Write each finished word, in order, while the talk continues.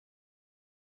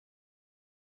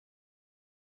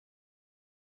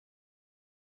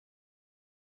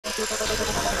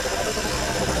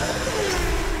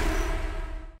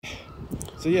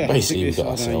So yeah, basically we've got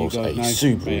ourselves a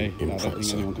Subaru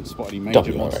Impreza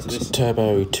WRX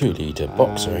turbo 2-litre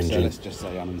boxer engine,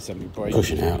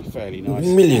 pushing out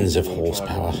millions of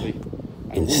horsepower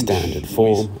in standard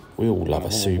form. We all love a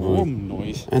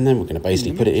Subaru, and then we're going to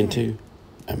basically put it into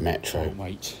a Metro.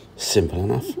 Simple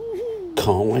enough.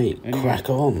 Can't wait. Anyway, crack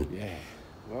on. Yeah.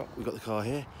 Well, we've got the car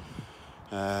here.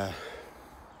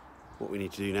 What we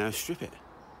need to do now is strip it.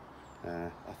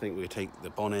 I think we'll take the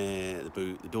bonnet, the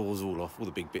boot, the doors all off, all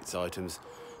the big bits items.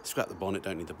 Scrap the bonnet,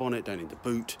 don't need the bonnet, don't need the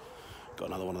boot. Got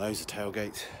another one of those, the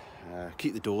tailgate.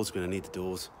 Keep the doors, going to need the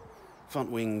doors. Front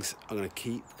wings I'm going to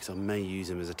keep because I may use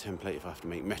them as a template if I have to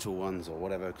make metal ones or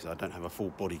whatever, because I don't have a full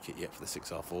body kit yet for the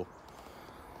 6R4.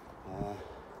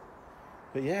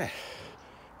 But yeah,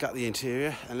 gut the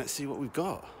interior and let's see what we've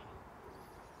got.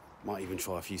 Might even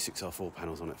try a few 6R4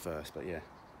 panels on it first, but yeah,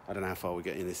 I don't know how far we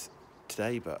get in this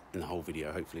today, but in the whole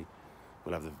video hopefully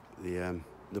we'll have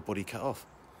the body cut off.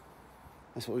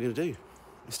 That's what we're going to do.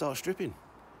 Let's start stripping.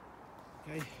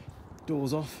 Okay,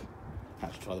 doors off.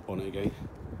 Had to try the bonnet again.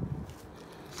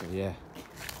 So yeah,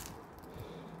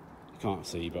 you can't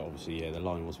see, but obviously yeah, the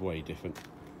line was way different.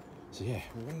 So yeah,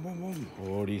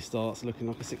 already starts looking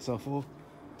like a 6R4.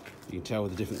 You can tell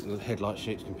with the different headlight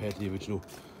shapes compared to the original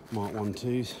Mark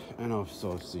 1.2s, and I've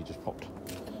obviously just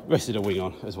rested a wing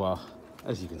on as well,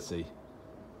 as you can see.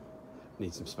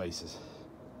 Need some spacers.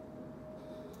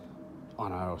 I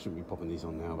know I shouldn't be popping these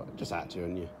on now, but just had to,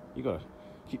 and you got to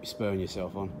keep spurring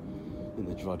yourself on in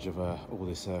the drudge of all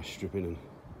this stripping, and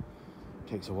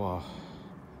it takes a while.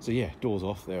 So yeah, doors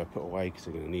off, they're put away because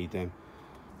they're going to need them,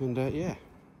 and yeah.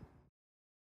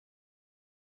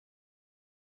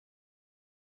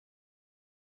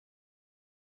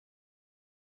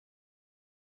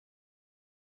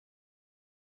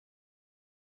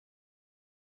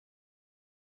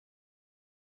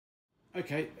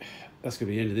 Okay, that's going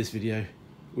to be the end of this video.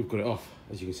 We've got it off,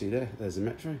 as you can see there. There's the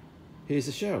Metro. Here's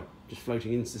the shell, just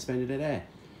floating in suspended in air.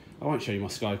 I won't show you my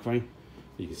sky crane.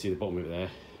 You can see the bottom of it there.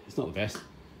 It's not the best.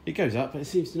 It goes up, but it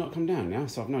seems to not come down now,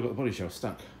 so I've now got the body shell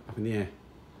stuck up in the air.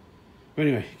 But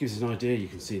anyway, it gives us an idea. You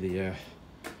can see the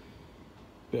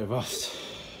bit of rust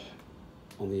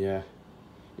on the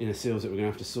inner seals that we're going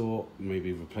to have to sort.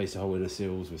 Maybe replace the whole inner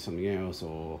seals with something else,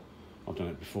 or I've done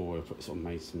it before, where I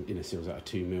made some inner seals out of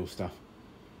 2mm stuff.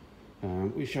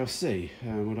 We shall see.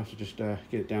 We'll have to just get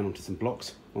it down onto some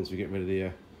blocks once we get rid of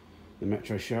the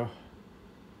Metro shell.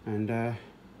 And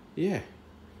yeah,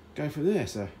 go from there.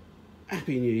 So,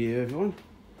 Happy New Year, everyone.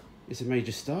 It's a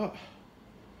major start.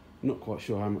 Not quite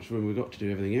sure how much room we've got to do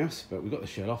everything else, but we've got the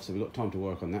shell off, so we've got time to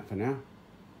work on that for now.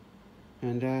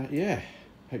 And yeah,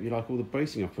 hope you like all the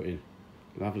bracing I put in.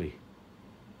 Lovely.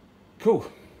 Cool.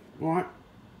 All right.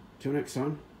 Till next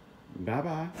time,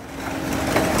 bye-bye.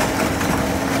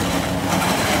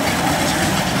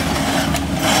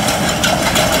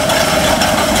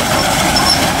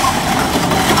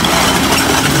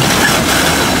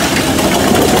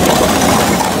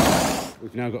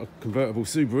 We've now got a convertible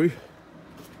Subaru.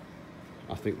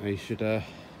 I think they should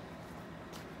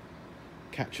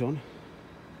catch on.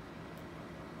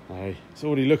 It's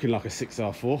already looking like a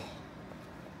 6R4,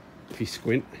 if you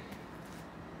squint.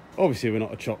 Obviously we're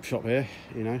not a chop shop here,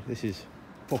 you know, this is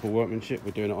proper workmanship.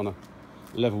 We're doing it on a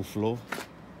level floor.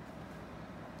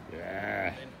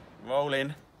 Yeah.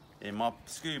 Rolling in my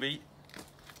Scooby.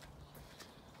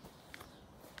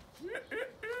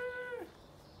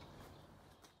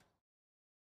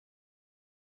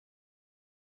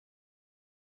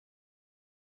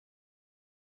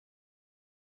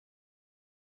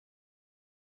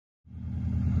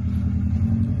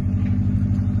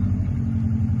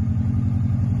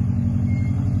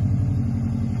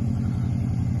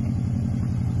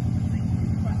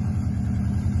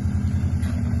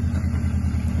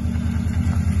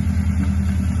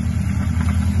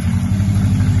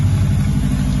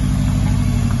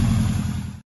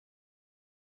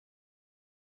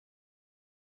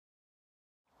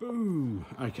 Boom.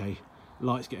 Okay,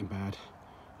 light's getting bad.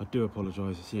 I do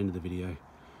apologise, it's the end of the video.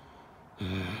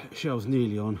 Shell's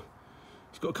nearly on.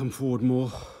 It's got to come forward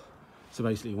more. So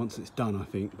basically, once it's done, I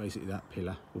think basically that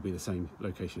pillar will be the same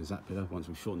location as that pillar once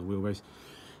we've shortened the wheelbase.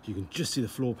 You can just see the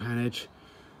floor pan edge.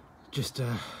 Just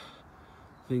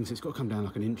things. It's got to come down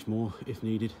like an inch more if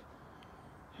needed.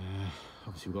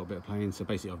 Obviously, we've got a bit of playing, so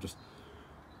basically, I've just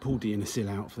pulled the inner sill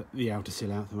out, the outer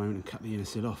sill out at the moment, and cut the inner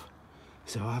sill off.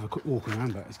 So I'll have a quick walk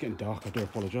around, but it's getting dark, I do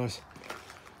apologise.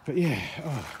 But yeah,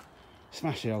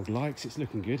 smash the old likes, it's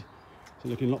looking good. It's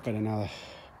looking a lot better now,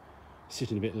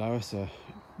 sitting a bit lower, so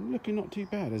looking not too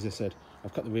bad. As I said,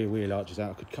 I've cut the rear wheel arches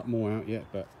out. I could cut more out yet,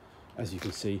 but as you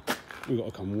can see, we've got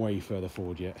to come way further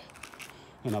forward yet.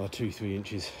 Another 2-3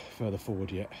 inches further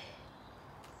forward yet.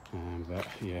 But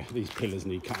yeah, these pillars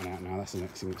need cutting out now. That's the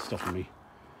next thing that's stopping me.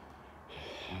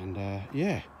 And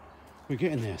yeah, we're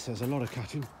getting there. So there's a lot of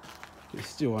cutting. It's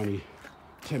still only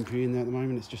temporary in there at the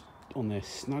moment. It's just on there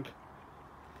snug.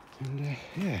 And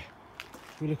yeah,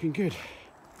 we're looking good.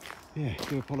 Yeah,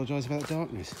 do apologise about the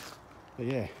darkness. But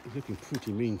yeah, it's looking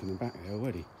pretty mean from the back there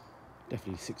already.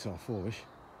 Definitely 6R4-ish.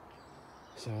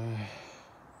 So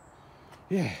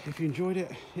yeah, if you enjoyed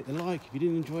it, hit the like. If you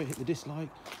didn't enjoy it, hit the dislike.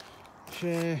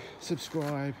 Share,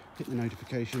 subscribe, hit the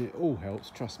notification. It all helps,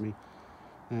 trust me.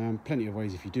 Plenty of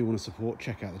ways if you do want to support.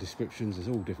 Check out the descriptions. There's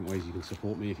all different ways you can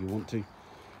support me if you want to.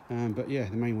 But yeah,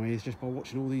 the main way is just by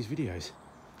watching all these videos.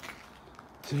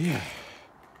 So yeah,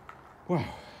 wow.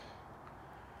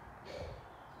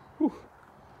 Whew.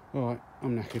 All right,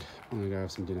 I'm knackered. I'm gonna go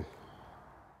have some dinner.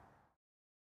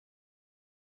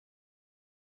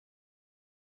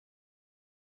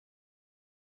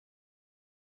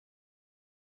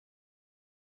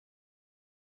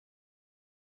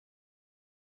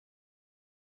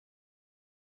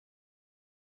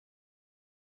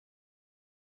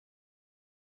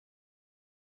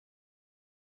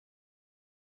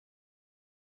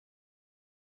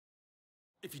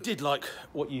 If you did like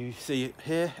what you see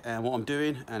here and what I'm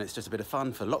doing, and it's just a bit of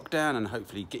fun for lockdown and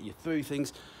hopefully get you through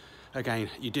things, again,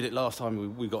 you did it last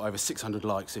time, we got over 600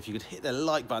 likes. So if you could hit the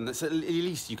like button, that's at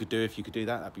least you could do. If you could do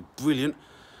that, that'd be brilliant.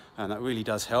 And that really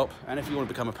does help. And if you want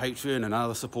to become a Patreon and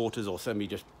other supporters, or send me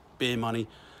just beer money,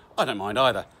 I don't mind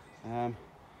either.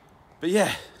 But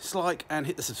yeah, just like and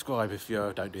hit the subscribe if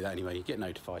you don't do that anyway, you get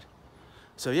notified.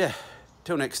 So yeah,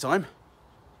 till next time.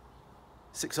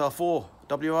 6R4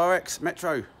 WRX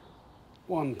Metro.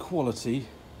 One quality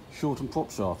short and prop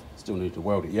shaft. Still need to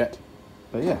weld it yet,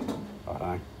 but yeah, I don't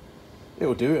know.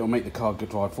 It'll do. It'll make the car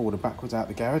drive forward and backwards out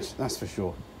the garage. That's for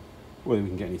sure. Whether we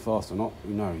can get any faster or not, who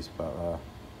knows? But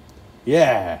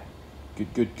yeah,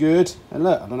 good. And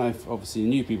look, I don't know if obviously the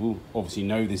new people obviously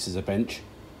know this is a bench.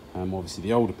 Obviously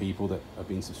the older people that have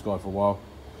been subscribed for a while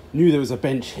knew there was a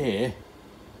bench here,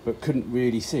 but couldn't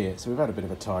really see it. So we've had a bit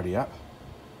of a tidy up.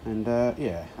 And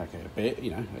yeah, okay, a bit, you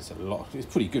know, it's a lot. It's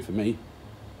pretty good for me.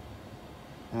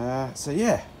 So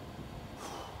yeah,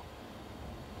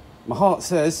 my heart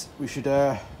says we should,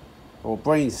 or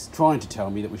brain's trying to tell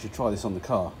me that we should try this on the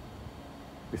car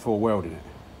before welding it.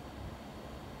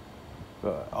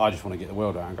 But I just want to get the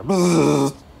welder out and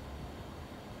go.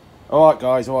 All right,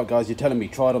 guys, you're telling me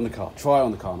try it on the car. Try it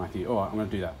on the car, Matthew. All right, I'm going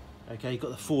to do that. Okay, you've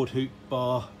got the forward hoop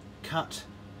bar cut.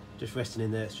 Just resting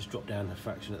in there, it's just dropped down a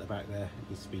fraction at the back there. It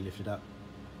needs to be lifted up.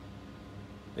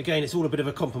 Again, it's all a bit of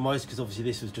a compromise because obviously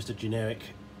this was just a generic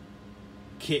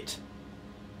kit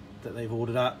that they've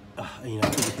ordered up. You know,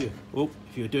 if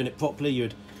you were doing it properly,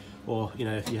 you'd, or you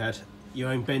know, if you had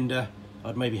your own bender,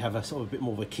 I'd maybe have a sort of a bit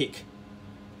more of a kick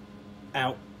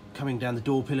out coming down the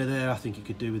door pillar there. I think you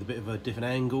could do with a bit of a different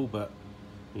angle, but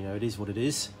you know, it is what it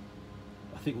is.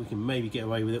 I think we can maybe get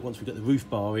away with it once we've got the roof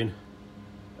bar in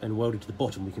and welded to the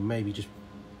bottom. We can maybe just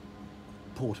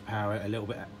porta power it a little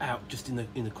bit out just in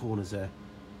the corners there.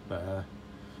 But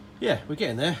yeah, we're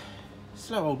getting there.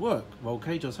 Slow old work. Roll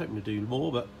cage, I was hoping to do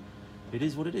more, but it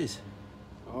is what it is.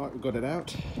 All right, we've got it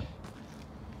out.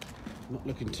 Not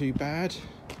looking too bad.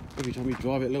 Every time you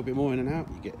drive it a little bit more in and out,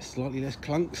 you get slightly less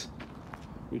clunks,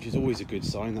 which is always a good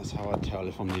sign. That's how I tell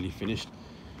if I'm nearly finished.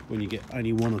 When you get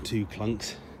only 1 or 2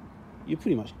 clunks, you're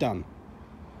pretty much done.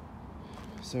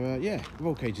 So yeah, the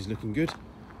roll cage is looking good.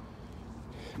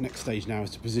 Next stage now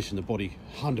is to position the body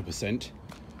 100%.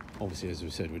 Obviously, as we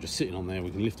said, we're just sitting on there.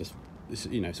 We can lift this,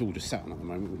 you know, it's all just sat on at the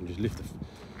moment. We can just lift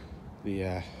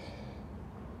the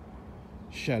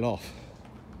shell off.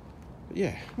 But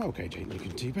yeah, roll cage ain't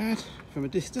looking too bad from a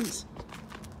distance.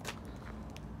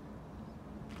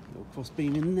 Little cross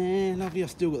beam in there, lovely. I've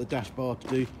still got the dash bar to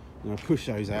do. I'm going to push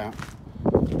those out.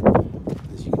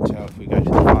 As you can tell, if we go to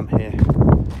the front here,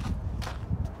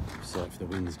 so if the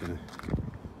wind's going to,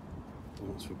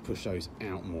 once we push those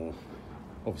out more,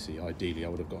 obviously ideally I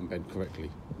would have gotten bent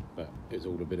correctly, but it was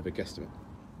all a bit of a guesstimate.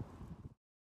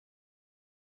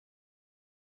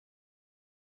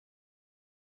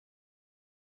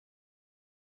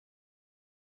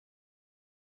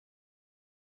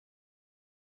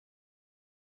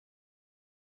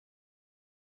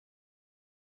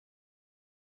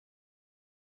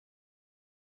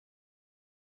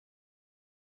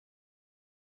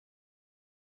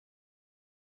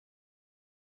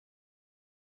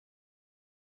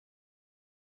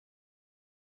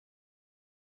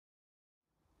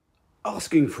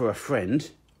 Asking for a friend,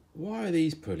 why are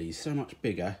these pulleys so much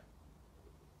bigger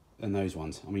than those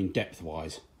ones. I mean,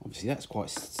 depth-wise. Obviously, that's quite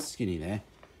skinny there.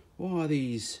 Why are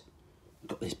these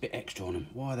got this bit extra on them?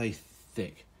 Why are they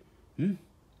thick?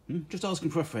 Just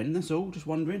asking for a friend, that's all. Just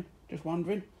wondering. Just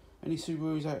wondering. Any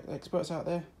Subaru experts out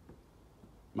there?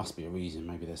 Must be a reason.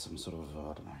 Maybe there's some sort of,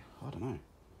 I don't know.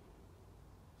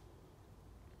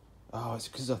 Oh, it's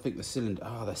because I think the cylinder,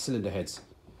 they're cylinder heads.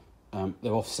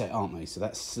 They're offset, aren't they? So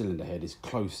that cylinder head is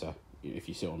closer, if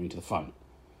you see what I mean, to the front.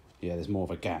 Yeah, there's more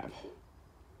of a gap.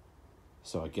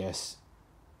 So I guess,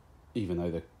 even though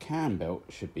the cam belt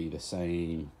should be the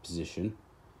same position,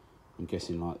 I'm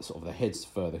guessing like sort of the head's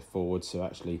further forward, so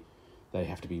actually they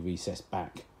have to be recessed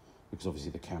back, because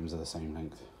obviously the cams are the same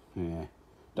length. Yeah,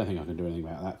 don't think I can do anything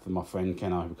about that for my friend,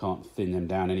 can I? We can't thin them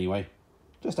down anyway.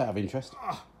 Just out of interest.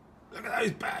 Oh, look at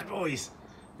those bad boys.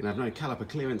 Gonna have no caliper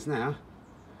clearance now.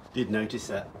 Did notice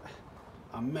that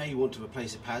I may want to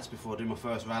replace the pads before I do my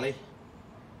first rally.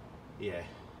 Yeah,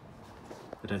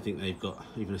 I don't think they've got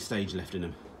even a stage left in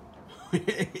them.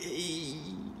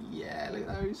 Yeah, look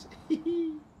at those.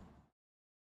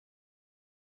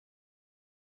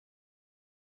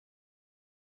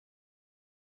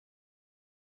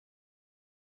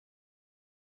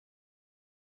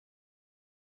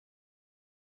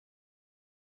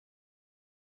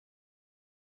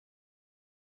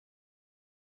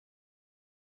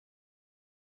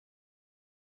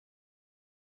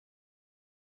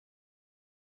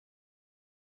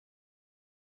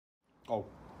 Oh,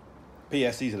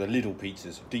 PS, these are the little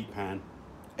pizzas, deep pan,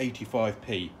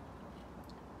 85p.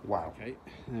 Wow. Okay,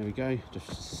 there we go.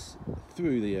 Just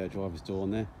through the driver's door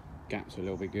on there. Gaps are a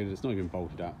little bit good. It's not even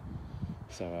bolted up.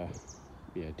 So,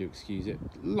 yeah, do excuse it.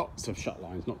 Lots of shut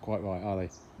lines, not quite right, are they?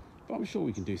 But I'm sure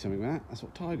we can do something with that. That's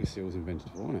what Tiger Seal was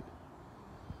invented for, isn't it?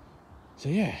 So,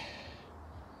 yeah.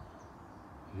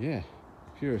 Yeah.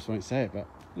 Purists won't say it, but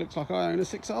looks like I own a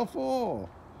 6R4.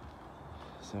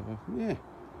 So, yeah.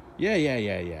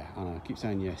 Yeah. I know, I keep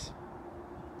saying yes.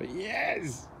 But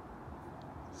yes!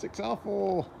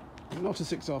 6R4. Not a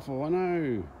 6R4, I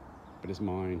know. But it's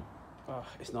mine. Oh,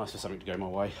 it's nice for something to go my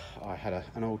way. I had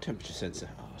an old temperature sensor.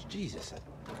 Oh, Jesus.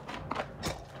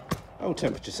 Old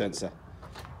temperature sensor.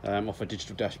 Off a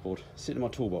digital dashboard. Sitting in my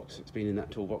toolbox. It's been in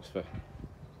that toolbox for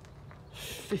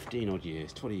 15 odd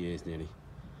years, 20 years nearly.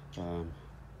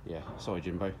 Yeah, sorry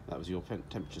Jimbo, that was your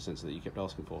temperature sensor that you kept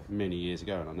asking for many years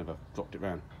ago and I never dropped it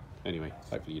round. Anyway,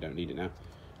 hopefully you don't need it now.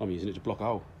 I'm using it to block a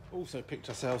hole. Also picked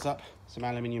ourselves up some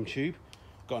aluminium tube.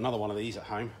 Got another one of these at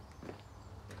home.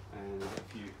 And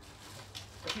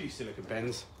a few silicone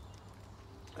bends.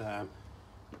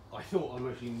 I thought I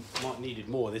actually might needed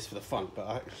more of this for the front, but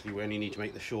actually we only need to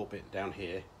make the short bit down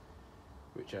here,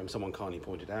 which someone kindly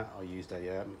pointed out. I used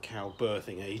a cow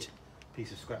birthing aid,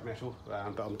 piece of scrap metal, but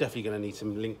I'm definitely going to need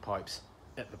some link pipes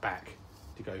at the back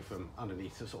to go from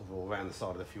underneath to sort of all around the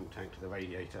side of the fuel tank to the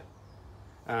radiator.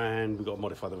 And we've got to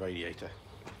modify the radiator.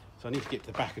 So I need to get to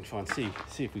the back and try and see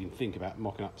if we can think about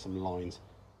mocking up some lines.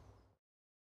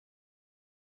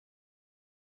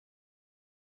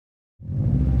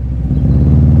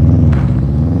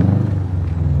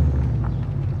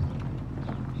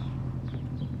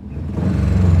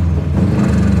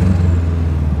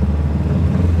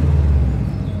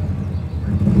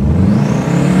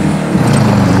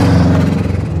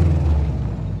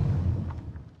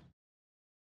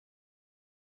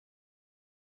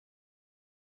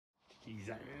 He's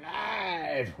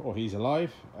alive! Or he's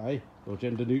alive, eh? Or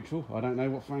gender neutral. I don't know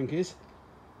what Frank is.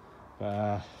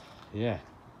 But, yeah.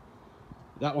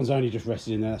 That one's only just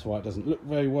rested in there, that's why it doesn't look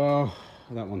very well.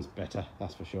 That one's better,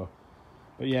 that's for sure.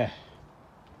 But yeah,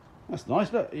 that's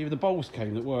nice. Look, even the bowls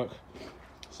came that work.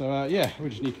 So, yeah, we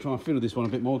just need to try and fiddle this one a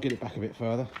bit more, get it back a bit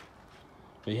further.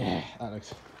 But yeah, that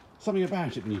looks... Something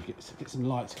about it when you get some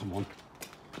lights come on.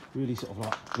 Really sort of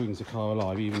like brings the car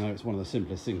alive, even though it's one of the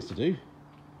simplest things to do.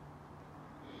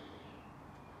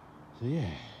 So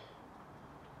yeah,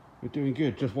 we're doing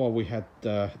good. Just while we had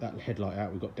that headlight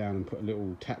out, we got down and put a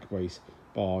little tack brace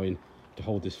bar in to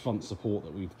hold this front support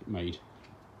that we've made.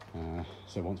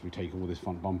 So once we take all this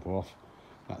front bumper off,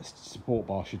 that support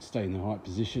bar should stay in the right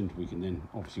position. We can then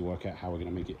obviously work out how we're going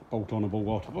to make it bolt-onable,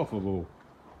 bolt-offable.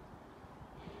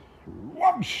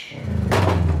 Whoosh!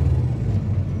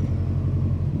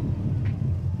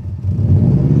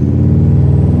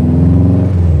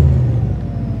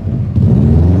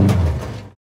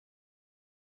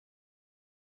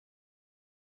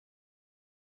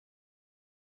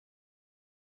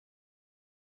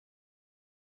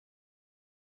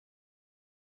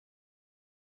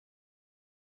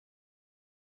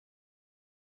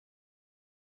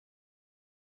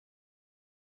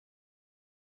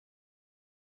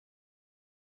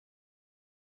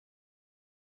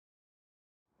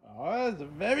 Oh, it's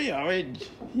very orange.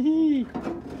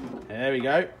 There we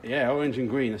go. Yeah, orange and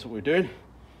green, that's what we're doing.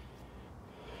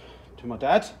 To my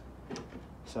dad.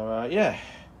 So yeah,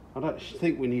 I don't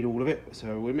think we need all of it.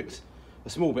 So we'll mix a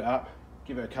small bit up,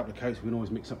 give it a couple of coats, we can always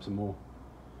mix up some more.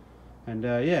 And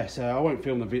yeah, so I won't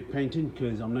film the painting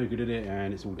because I'm no good at it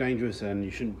and it's all dangerous and you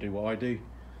shouldn't do what I do.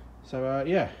 So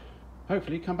yeah,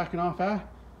 hopefully come back in half hour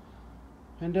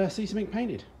and see something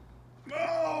painted.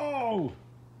 Oh!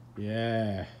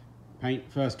 Yeah, paint,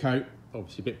 first coat,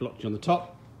 obviously a bit blotchy on the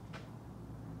top.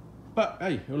 But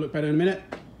hey, it'll look better in a minute.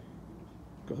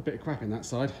 Got a bit of crap in that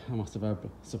side. I must have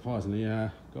surprisingly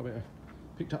got a bit of,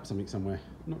 picked up something somewhere.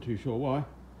 Not too sure why.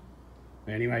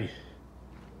 Anyway,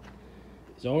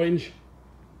 it's orange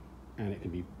and it can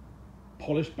be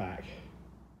polished back.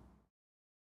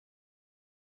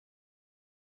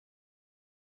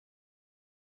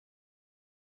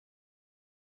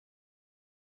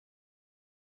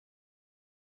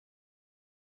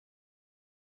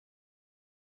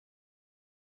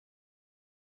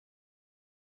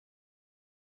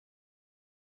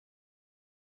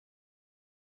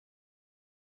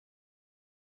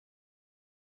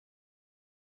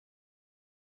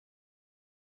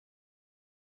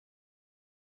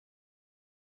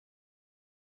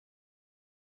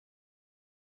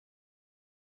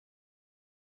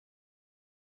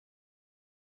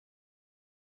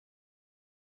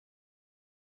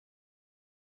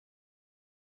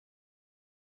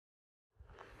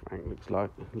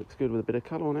 Looks good with a bit of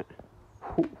colour on it.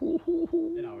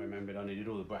 Then I remembered I needed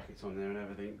all the brackets on there and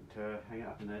everything to hang it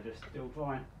up, and they're just still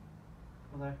dry.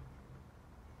 Although,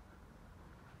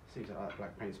 seems like that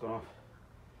black paint's gone off.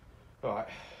 Right,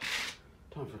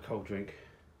 time for a cold drink.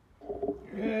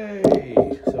 Yay!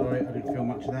 Sorry, I didn't feel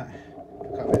much of that.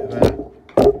 Cut a bit of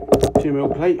a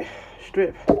 2mm plate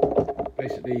strip.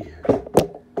 Basically,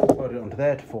 put it onto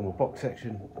there to form a box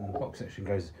section, and the box section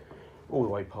goes all the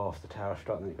way past the tower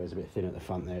strut, and then it goes a bit thin at the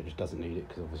front there. It just doesn't need it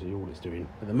because obviously all it's doing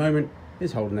at the moment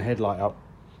is holding the headlight up.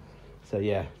 So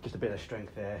yeah, just a bit of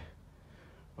strength there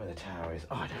where the tower is.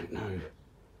 I don't know.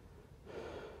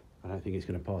 I don't think it's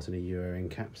going to pass any Euro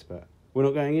end caps, but we're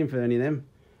not going in for any of them.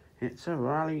 It's a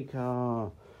rally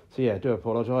car. So yeah, do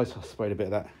apologise. I sprayed a bit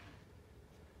of that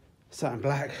satin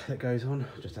black that goes on.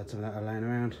 Just had some of that laying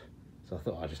around. So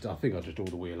I think I'll just do all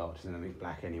the wheel arches and everything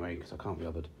black anyway, because I can't be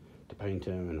bothered to paint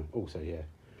them. And also, yeah,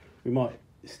 we might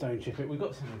stone chip it. We've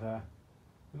got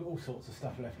we've got all sorts of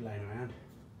stuff left laying around.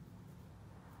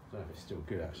 I don't know if it's still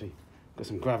good actually. Got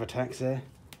some Gravitax there.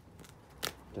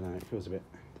 Don't know, it feels a bit,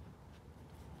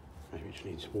 maybe it just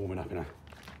needs warming up in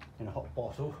a hot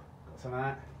bottle. Got some of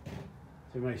that.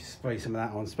 So we may spray some of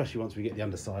that on, especially once we get the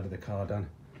underside of the car done.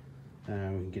 We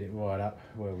can get it right up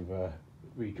where we've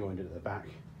rejoined it at the back.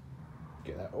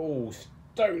 Get that all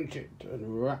stone chipped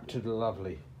and wrapped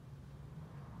lovely.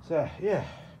 So yeah,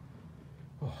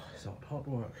 oh, it's hot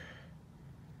work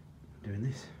doing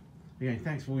this. Again,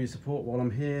 thanks for all your support while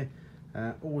I'm here.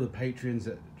 All the patrons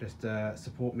that just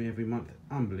support me every month,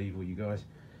 unbelievable, you guys.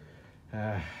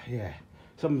 Yeah,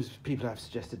 some people have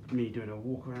suggested me doing a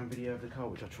walk around video of the car,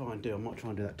 which I'll try and do. I might try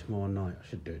and do that tomorrow night. I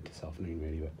should do it this afternoon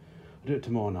really, but I'll do it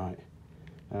tomorrow night.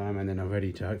 And then I'm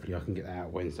ready to, hopefully I can get that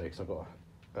out Wednesday, because I've got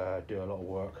to do a lot of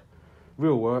work,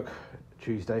 real work,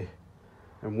 Tuesday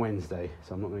and Wednesday,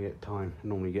 so I'm not going to get time. I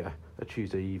normally get a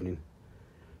Tuesday evening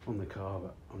on the car,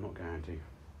 but I'm not going to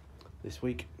this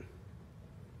week.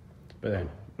 But then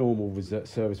normal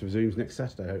service resumes next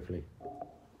Saturday, hopefully.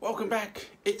 Welcome back.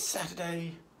 It's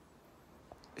Saturday.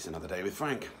 It's another day with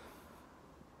Frank.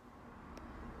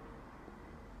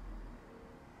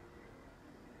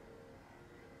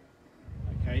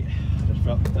 Okay, I just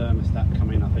felt the thermostat come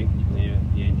in. I think you can hear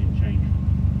the engine change,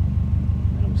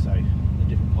 and also the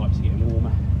different pipes are getting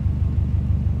warmer.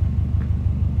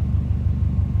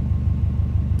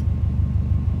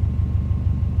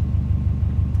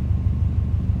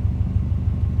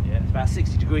 Yeah, it's about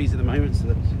 60 degrees at the moment,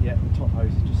 so yeah, the top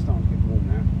hose is just starting to get warm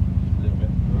now, just a little bit.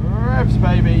 Revs,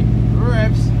 baby,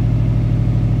 revs.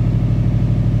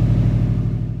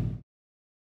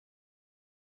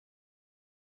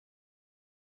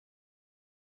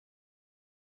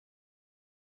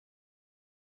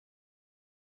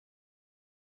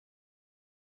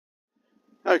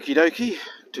 Okie dokie,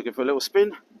 took it for a little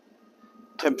spin.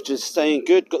 Temperature's staying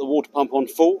good, got the water pump on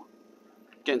full.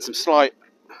 Getting some slight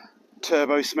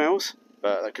turbo smells,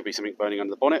 but that could be something burning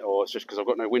under the bonnet, or it's just because I've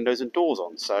got no windows and doors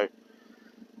on, so...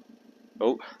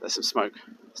 Oh, there's some smoke.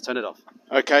 Let's turn it off.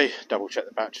 Okay, double check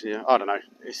the battery. I don't know,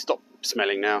 it's stopped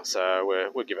smelling now, so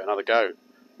we'll give it another go.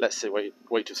 Let's see,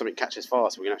 wait till something catches fire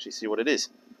so we can actually see what it is.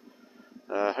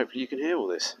 Hopefully you can hear all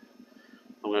this.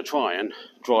 I'm going to try and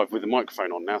drive with the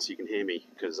microphone on now so you can hear me,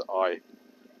 because I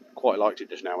quite liked it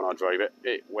just now when I drove it.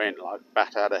 It went like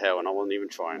bat out of hell and I wasn't even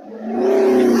trying.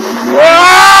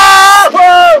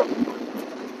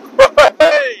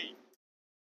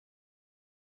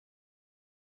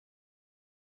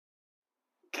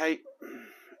 Okay,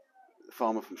 the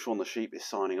farmer from Shaun the Sheep is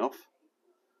signing off.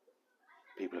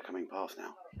 People are coming past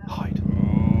now. Hide.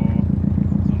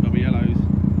 Some double yellows.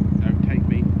 Don't take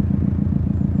me.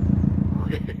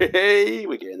 Hey,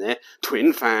 we're getting there.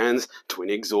 Twin fans,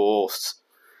 twin exhausts.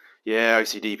 Yeah,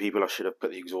 OCD people, I should have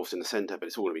put the exhaust in the centre, but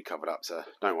it's all going to be covered up, so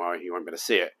don't worry, you won't be able to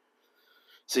see it.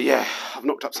 So yeah, I've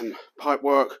knocked up some pipe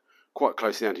work, quite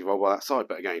close to the anti-roll by that side,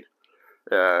 but again,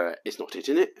 it's not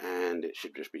hitting it, and it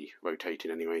should just be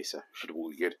rotating anyway, so should all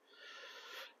be good.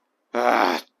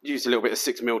 Used a little bit of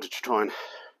 6mm to try and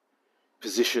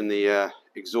position the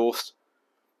exhaust,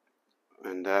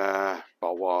 and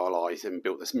while I then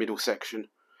built this middle section,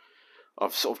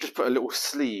 I've sort of just put a little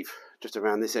sleeve just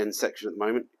around this end section at the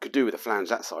moment. Could do with a flange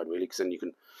that side really, because then you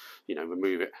can,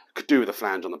 remove it. Could do with a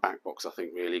flange on the back box, I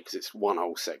think, really, because it's one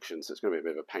whole section, so it's going to be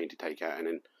a bit of a pain to take out, and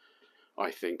then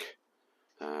I think,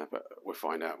 but we'll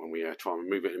find out when we try and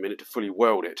remove it in a minute to fully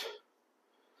weld it.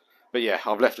 But yeah,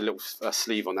 I've left a little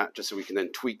sleeve on that just so we can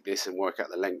then tweak this and work out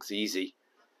the lengths easy,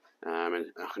 and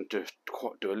I can do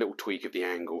a little tweak of the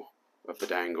angle of the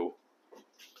dangle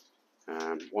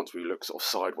once we look sort of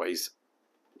sideways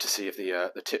to see if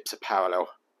the tips are parallel.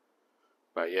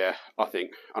 But yeah, I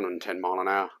think 110 mile an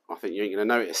hour, I think you ain't going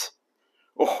to notice.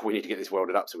 Oh, we need to get this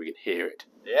welded up so we can hear it.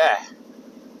 Yeah.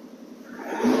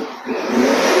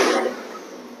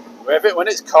 Rev it when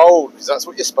it's cold, because that's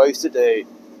what you're supposed to do.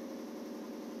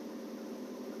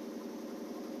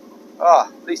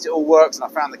 At least it all works and I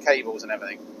found the cables and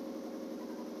everything.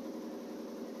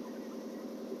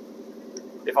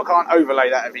 If I can't overlay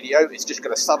that video, it's just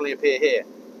going to suddenly appear here.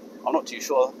 I'm not too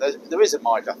sure. There is a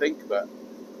mic, I think, but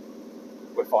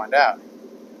we'll find out.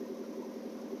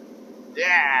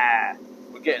 Yeah,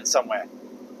 we're getting somewhere.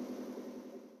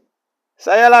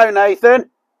 Say hello,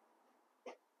 Nathan.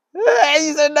 Hey,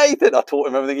 he's a Nathan. I taught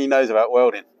him everything he knows about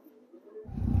welding.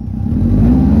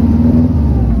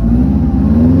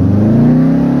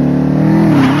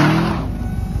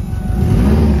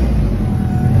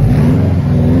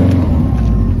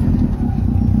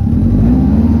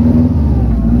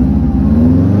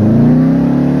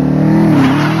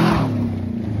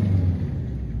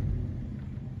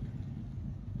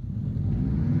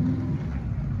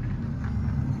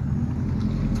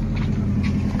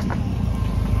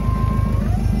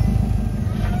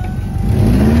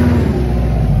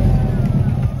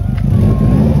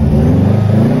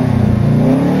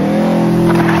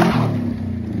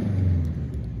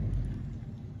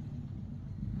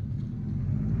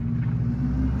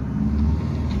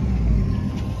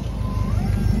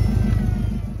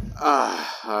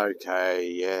 Okay,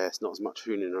 yeah, it's not as much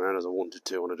hooning around as I wanted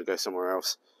to. I wanted to go somewhere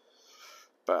else.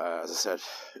 But as I said,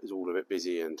 it was all a bit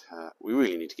busy, and we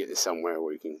really need to get this somewhere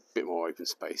where we can, a bit more open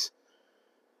space.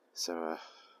 So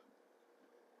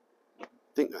I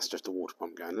think that's just a water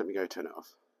pump going. Let me go turn it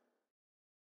off.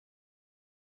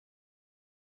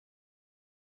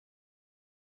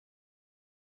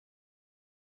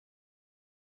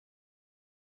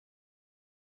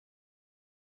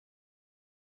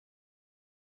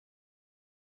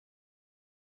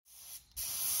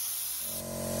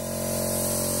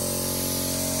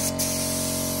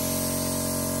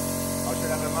 I should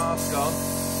have a mask on.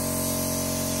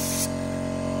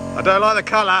 I don't like the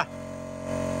colour.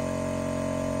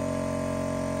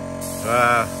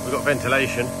 We've got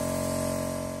ventilation.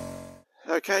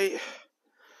 Okay,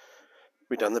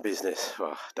 we've done the business.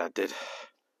 Well, Dad did.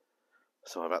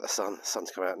 Sorry about the sun. The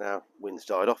sun's come out now. Wind's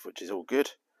died off, which is all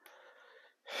good.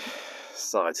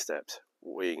 Side steps,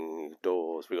 wing,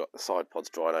 doors. We've got the side pods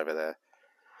drying over there.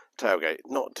 Tailgate,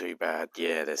 not too bad.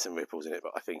 Yeah, there's some ripples in it,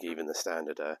 but I think even the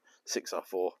standard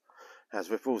 6R4 has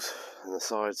ripples. And the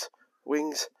sides,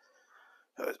 wings,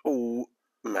 it's all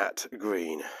matte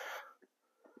green.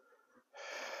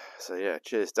 So yeah,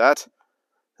 cheers, Dad.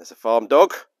 There's a farm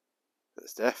dog.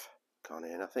 That's deaf. Can't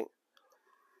hear nothing.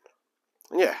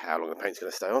 And yeah, how long the paint's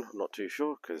going to stay on, I'm not too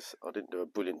sure, because I didn't do a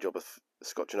brilliant job of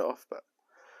scotching it off, but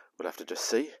we'll have to just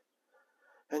see.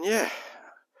 And yeah,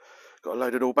 got to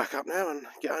load it all back up now and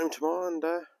get home tomorrow, and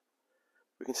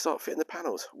we can start fitting the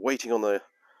panels. Waiting on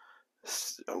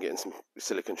I'm getting some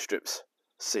silicone strips,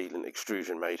 sealant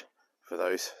extrusion made for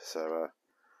those, so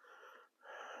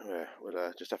yeah,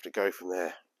 we'll just have to go from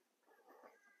there.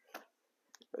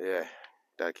 But yeah,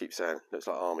 Dad keeps saying, looks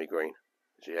like army green.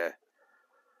 Yeah.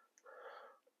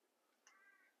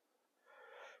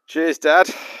 Cheers, Dad.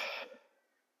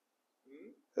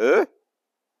 Huh?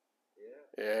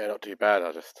 Yeah, not too bad.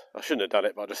 I shouldn't have done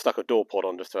it, but I just stuck a door pod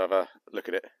on just to have a look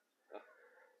at it.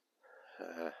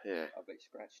 Yeah. I bet you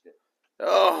scratched it.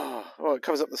 Oh, well, it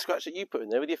covers up the scratch that you put in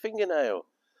there with your fingernail.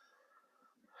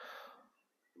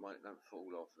 Might don't fall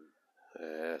off.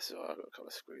 Yeah, so I've got a couple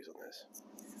of screws on this.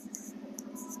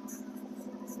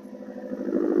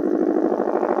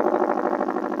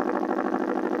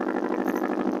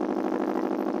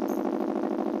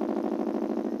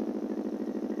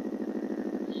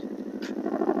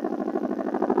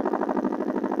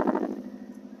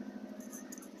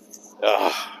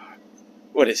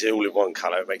 When it's all in one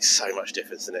colour, it makes so much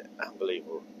difference, isn't it?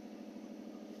 Unbelievable.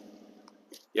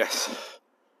 Yes,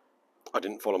 I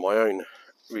didn't follow my own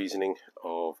reasoning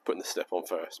of putting the step on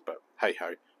first, but hey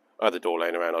ho, I had the door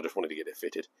laying around, I just wanted to get it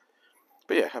fitted.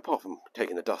 But yeah, apart from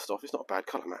taking the dust off, it's not a bad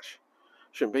colour match.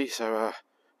 Shouldn't be, so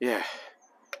yeah.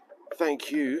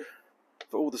 Thank you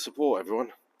for all the support,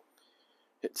 everyone.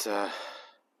 It's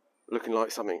looking like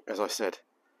something, as I said.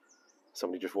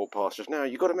 Somebody just walked past just now.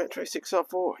 You got a Metro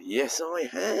 6R4? Yes, I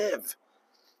have.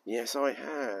 Yes, I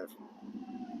have.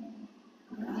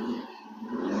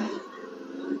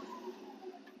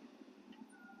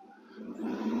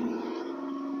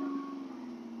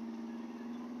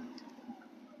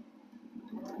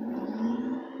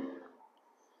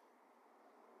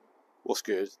 What's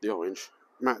good, the orange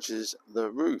matches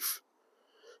the roof.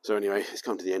 So anyway, it's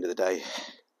come to the end of the day.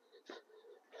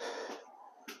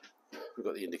 We've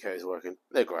got the indicators working.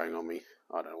 They're growing on me.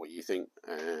 I don't know what you think.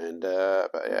 And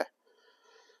but yeah,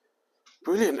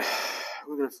 brilliant.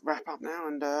 We're going to wrap up now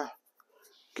and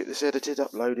get this edited,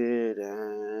 uploaded,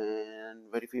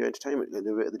 and ready for your entertainment. We're going to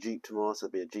do a bit of the Jeep tomorrow, so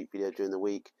there'll be a Jeep video during the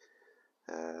week.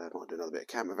 Might do another bit of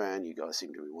camper van. You guys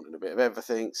seem to be wanting a bit of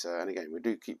everything. So, and again, we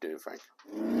do keep doing Frank.